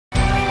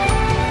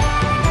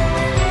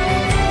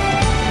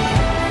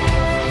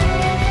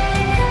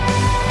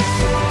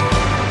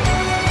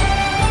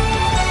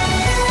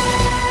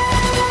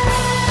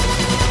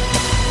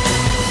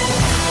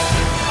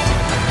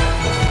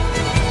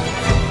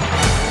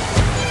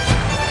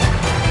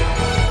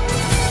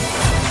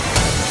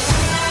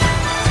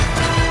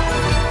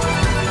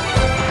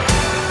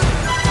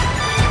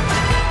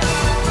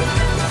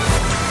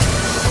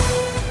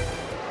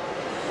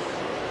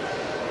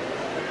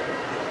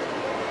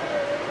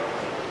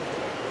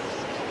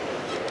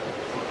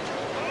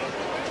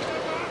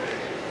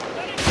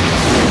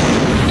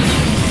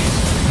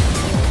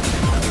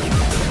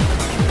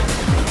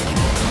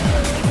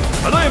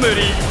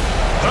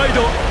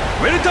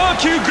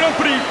級グラン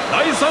プリ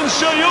第3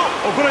試合を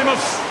行いま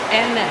す。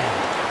 And now,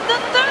 the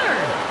third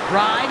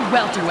Pride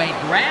Welterweight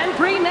Grand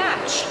Prix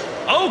match.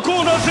 青コ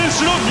ーナー選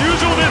手の入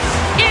場です。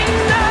 In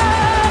the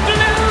blue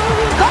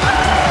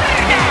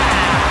corner,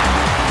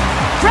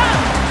 from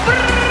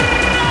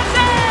Brazil,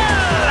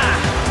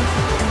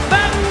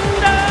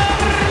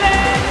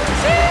 Wanderlei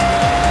Silva.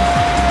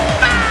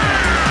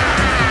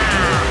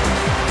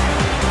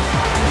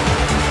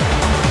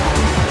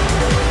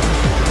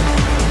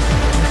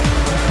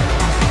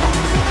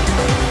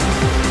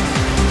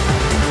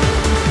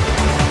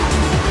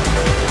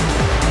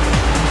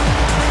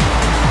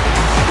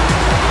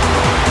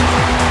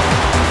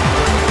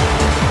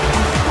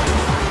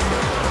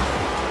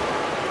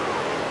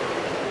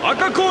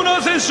 赤コーナ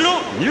ー選手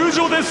の入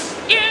場です。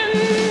 In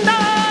the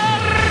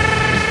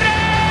red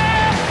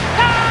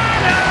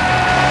corner,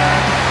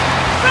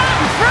 from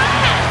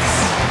France,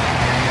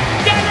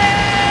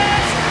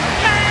 Denis,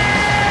 Kang.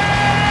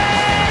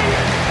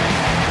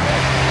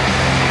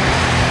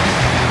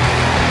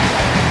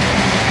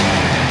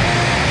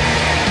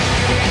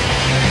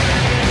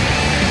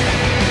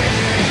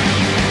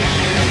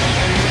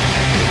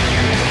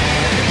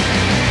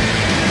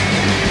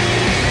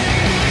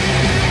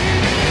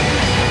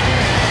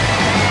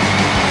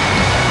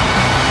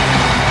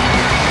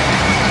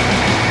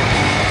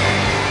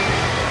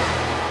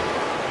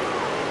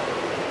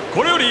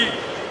 これより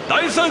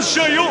第3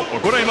試合を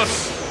行いま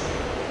す。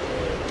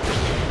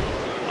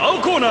青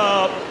コー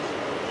ナー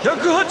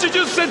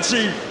180セン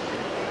チ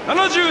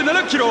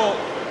77キロ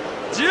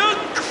ジャッ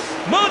ク・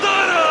マダーラ・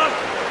ワ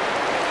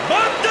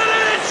ンダレ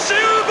ー・シウ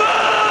バ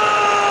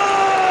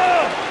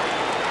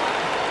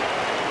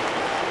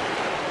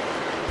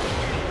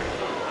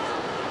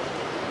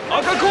ー。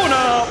赤コーナ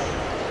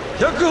ー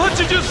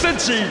180セン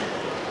チ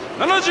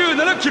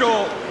77キ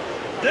ロ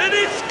デニ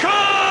ス・カーン。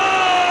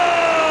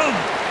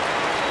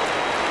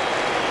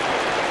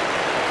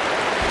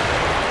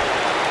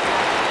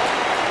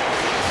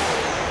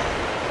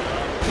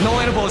 No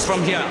elbows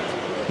from here.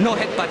 No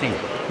headbutting.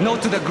 No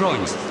to the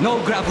groins. No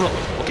grab rope.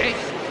 Okay?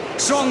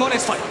 Strong,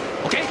 honest fight.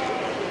 Okay?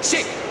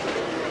 Shake.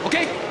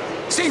 Okay?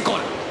 Same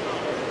corner.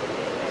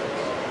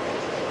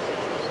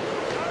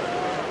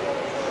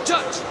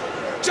 Judge.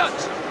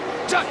 Judge.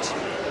 Judge.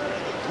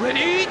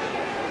 Ready?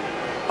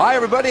 Hi,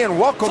 everybody, and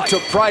welcome to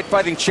Pride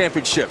Fighting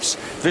Championships.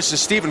 This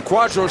is Stephen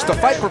Quadros, the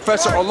fight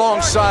professor,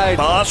 alongside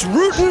Boss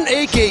Rutan,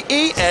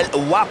 a.k.a. El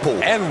Guapo.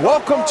 And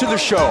welcome to the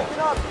show.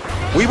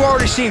 We've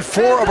already seen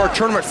 4 of our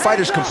tournament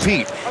fighters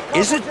compete.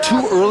 Is it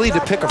too early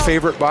to pick a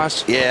favorite,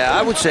 boss? Yeah,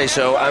 I would say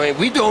so. I mean,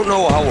 we don't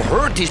know how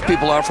hurt these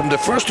people are from the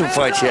first 2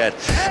 fights yet.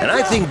 And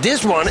I think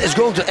this one is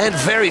going to end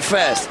very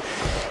fast.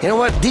 You know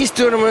what? These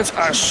tournaments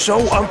are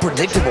so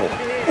unpredictable.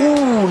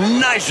 Ooh,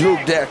 nice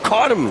hook there.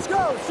 Caught him. Let's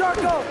go,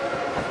 Sharko!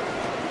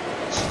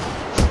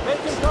 Make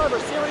him cover.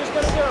 See what he's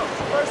going to do.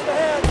 First the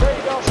hand. There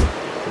you go.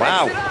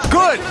 Wow.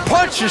 Good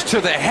punches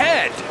to the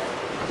head.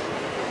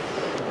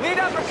 Lead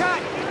uppercut.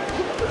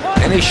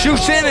 And he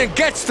shoots in and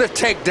gets the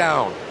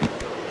takedown.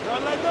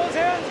 Don't let those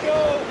hands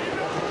go.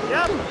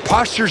 Yep.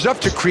 Postures up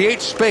to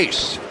create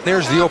space.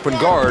 There's the open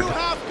guard.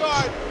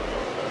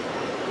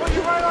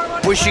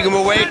 Pushing him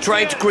away,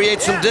 trying to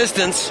create some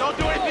distance. Don't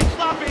do anything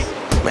sloppy.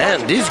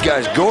 Man, these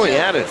guys going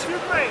at it.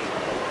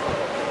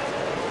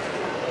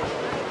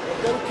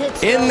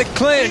 In the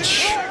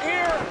clinch.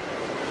 Here.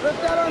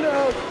 Lift that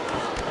underhook.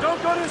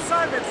 Don't go to his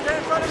side, man. Stay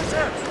in front of his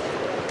hips.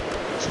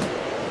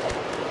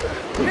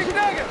 Kick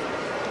nugget.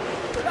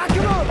 Back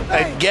him up.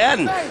 Bang.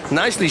 Again, Bang.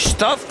 nicely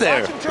stuffed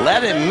there.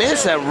 Let him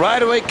miss and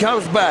right away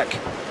comes back.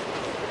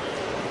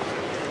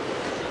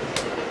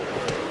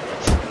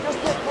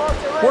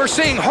 We're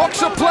seeing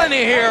hooks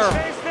aplenty here.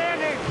 Stay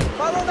standing.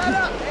 Follow that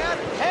up, man.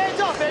 Hands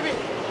up, baby.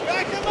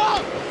 Back him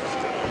up.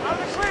 On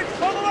the clinch.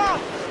 Follow up.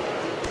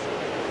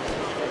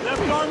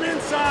 Left arm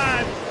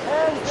inside.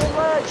 Hands and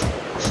legs.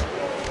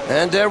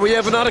 And there we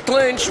have another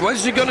clinch. What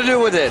is he gonna do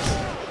with it?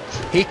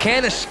 He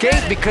can't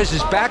escape because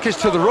his back is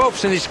to the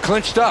ropes and he's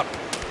clinched up.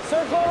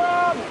 Circle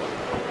around.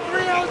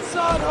 3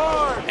 outside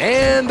hard.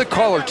 And the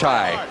collar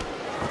tie.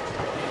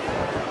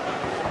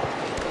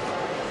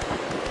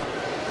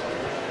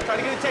 Try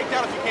to get a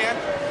takedown if you can.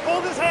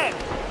 Hold his head.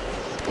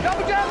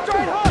 Double jab,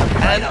 straight hook.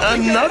 And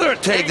another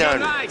takedown.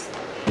 Nice.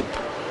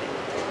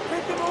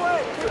 Kick him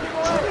away. Kick him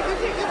away.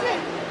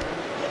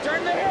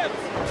 Turn the hips.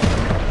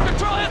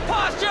 Control his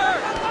posture.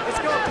 Let's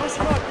go. Push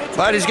him up.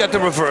 But he's got the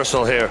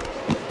reversal here.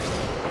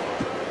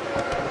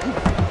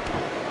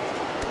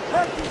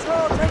 Head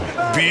control. Take the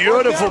back.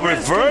 Beautiful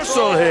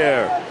reversal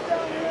here.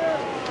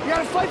 You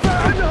gotta fight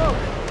that underhook.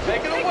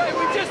 Take it away.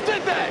 We just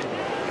did that.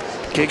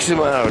 Kicks him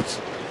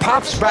out.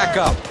 Pops back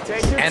up.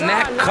 And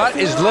that cut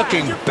is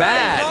looking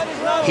bad.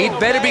 He'd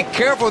better be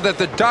careful that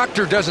the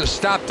doctor doesn't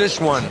stop this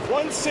one.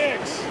 1-6.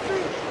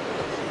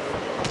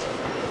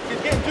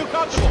 He's getting too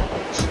comfortable.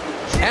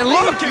 And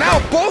look, now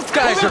both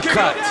guys are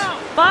cut.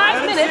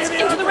 5 minutes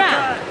into the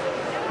round.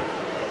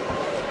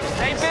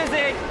 Stay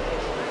busy.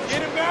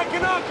 Get him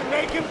backing up and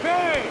make him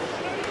pay.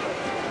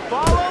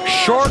 Follow up.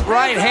 Short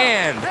right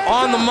hand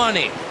on the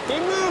money.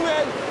 Keep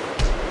moving.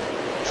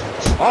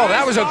 Oh,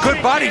 that was a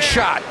good body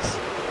shot.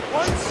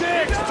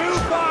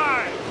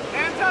 1625.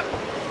 Hands up.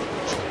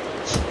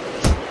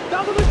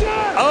 Double the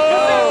jab.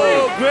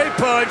 Oh, great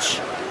punch.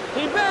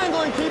 Keep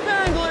angling, keep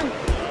angling.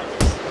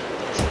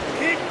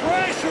 Keep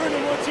pressuring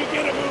him once you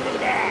get him moving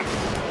back.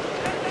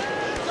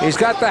 He's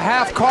got the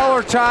half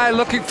collar tie,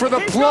 looking for the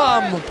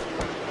plum.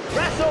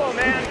 Wrestle him,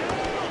 man.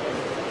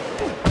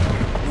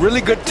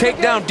 Really good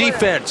takedown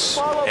defense.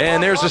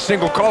 And there's a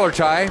single collar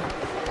tie.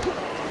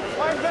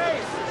 One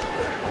base.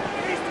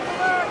 East to the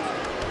left.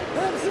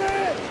 That's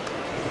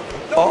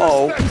it.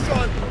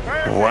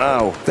 Uh-oh.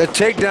 Wow. That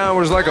takedown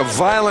was like a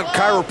violent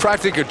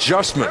chiropractic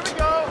adjustment. Here we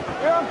go.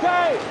 You're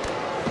okay.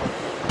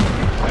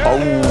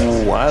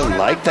 Oh, I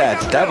like that.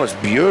 That was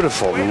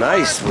beautiful.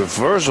 Nice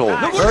reversal.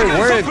 Very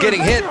wary of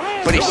getting hit,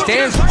 but he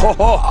stands.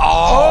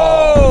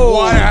 Oh,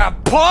 What a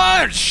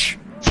punch!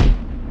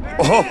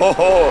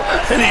 oh,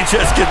 and he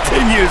just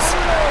continues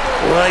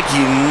like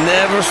he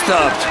never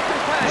stopped.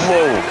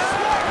 Whoa.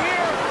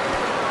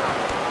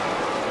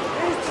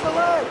 East to the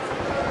left.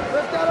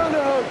 Lift that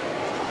underhook.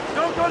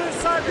 Don't go to the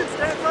side, but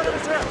stay in front of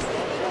his hips.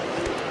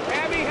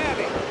 Heavy,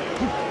 heavy.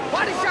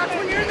 Body shots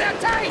when you're in that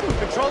tight.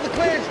 Control the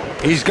clinch.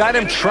 He's got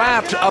him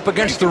trapped up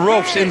against the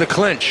ropes in the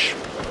clinch.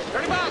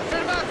 Turn him out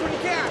when you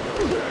can.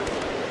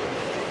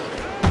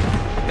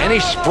 And he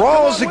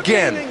sprawls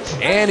again.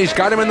 And he's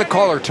got him in the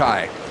collar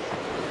tie.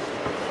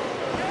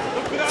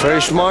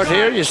 Very smart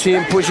here. You see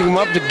him pushing him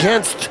up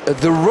against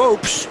the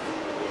ropes.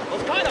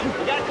 Let's cut him.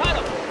 You gotta cut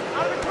him.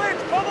 Out of the clinch.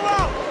 Bubble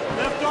out.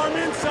 Left arm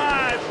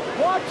inside.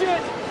 Watch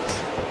it.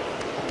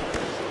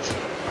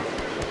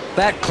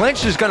 That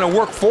clinch is going to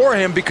work for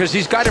him because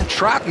he's got him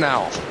trapped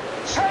now.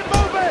 Head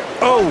movement.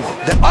 Oh,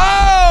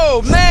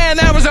 Oh, man,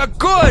 that was a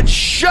good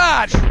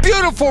shot.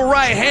 Beautiful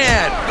right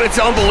hand. it's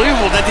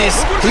unbelievable that he's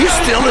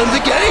still in the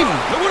game.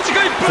 残り時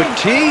間1分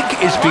Fatigue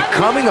is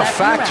becoming a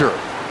factor.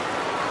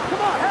 Come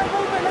on, head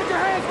movement. Let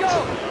your hands go.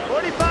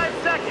 45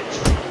 seconds.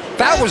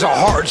 That was a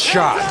hard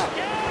shot.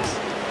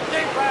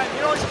 Game plan.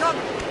 You know he's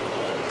coming.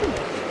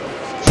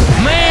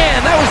 Man,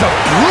 that was a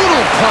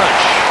brutal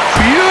punch.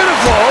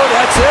 Beautiful.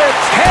 That's it.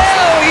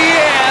 Hell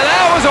yeah,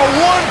 that was a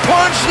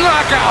one-punch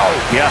knockout.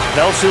 Yeah,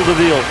 that'll seal the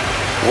deal.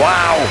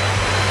 Wow.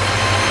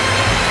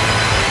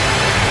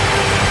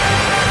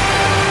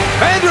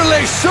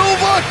 Wanderlei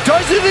Silva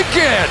does it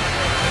again.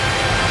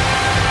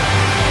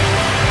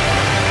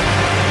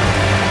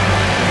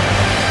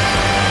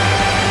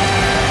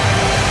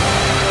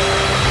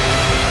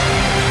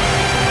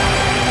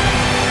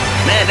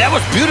 Man, that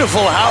was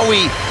beautiful how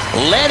he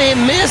let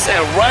him miss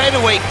and right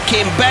away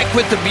came back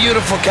with the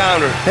beautiful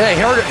counter. Hey,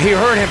 he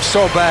hurt him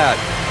so bad.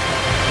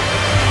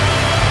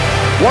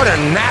 What a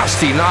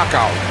nasty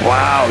knockout.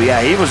 Wow,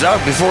 yeah, he was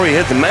out before he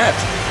hit the mat.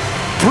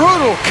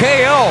 Brutal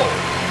KO.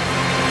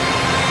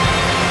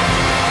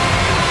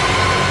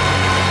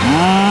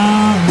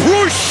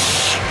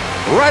 Whoosh!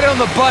 Right on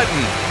the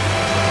button.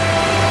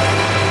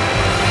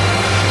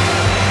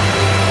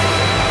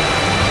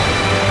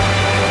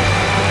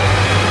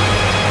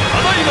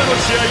 ただいまの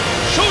試合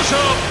勝者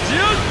ジ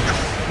アック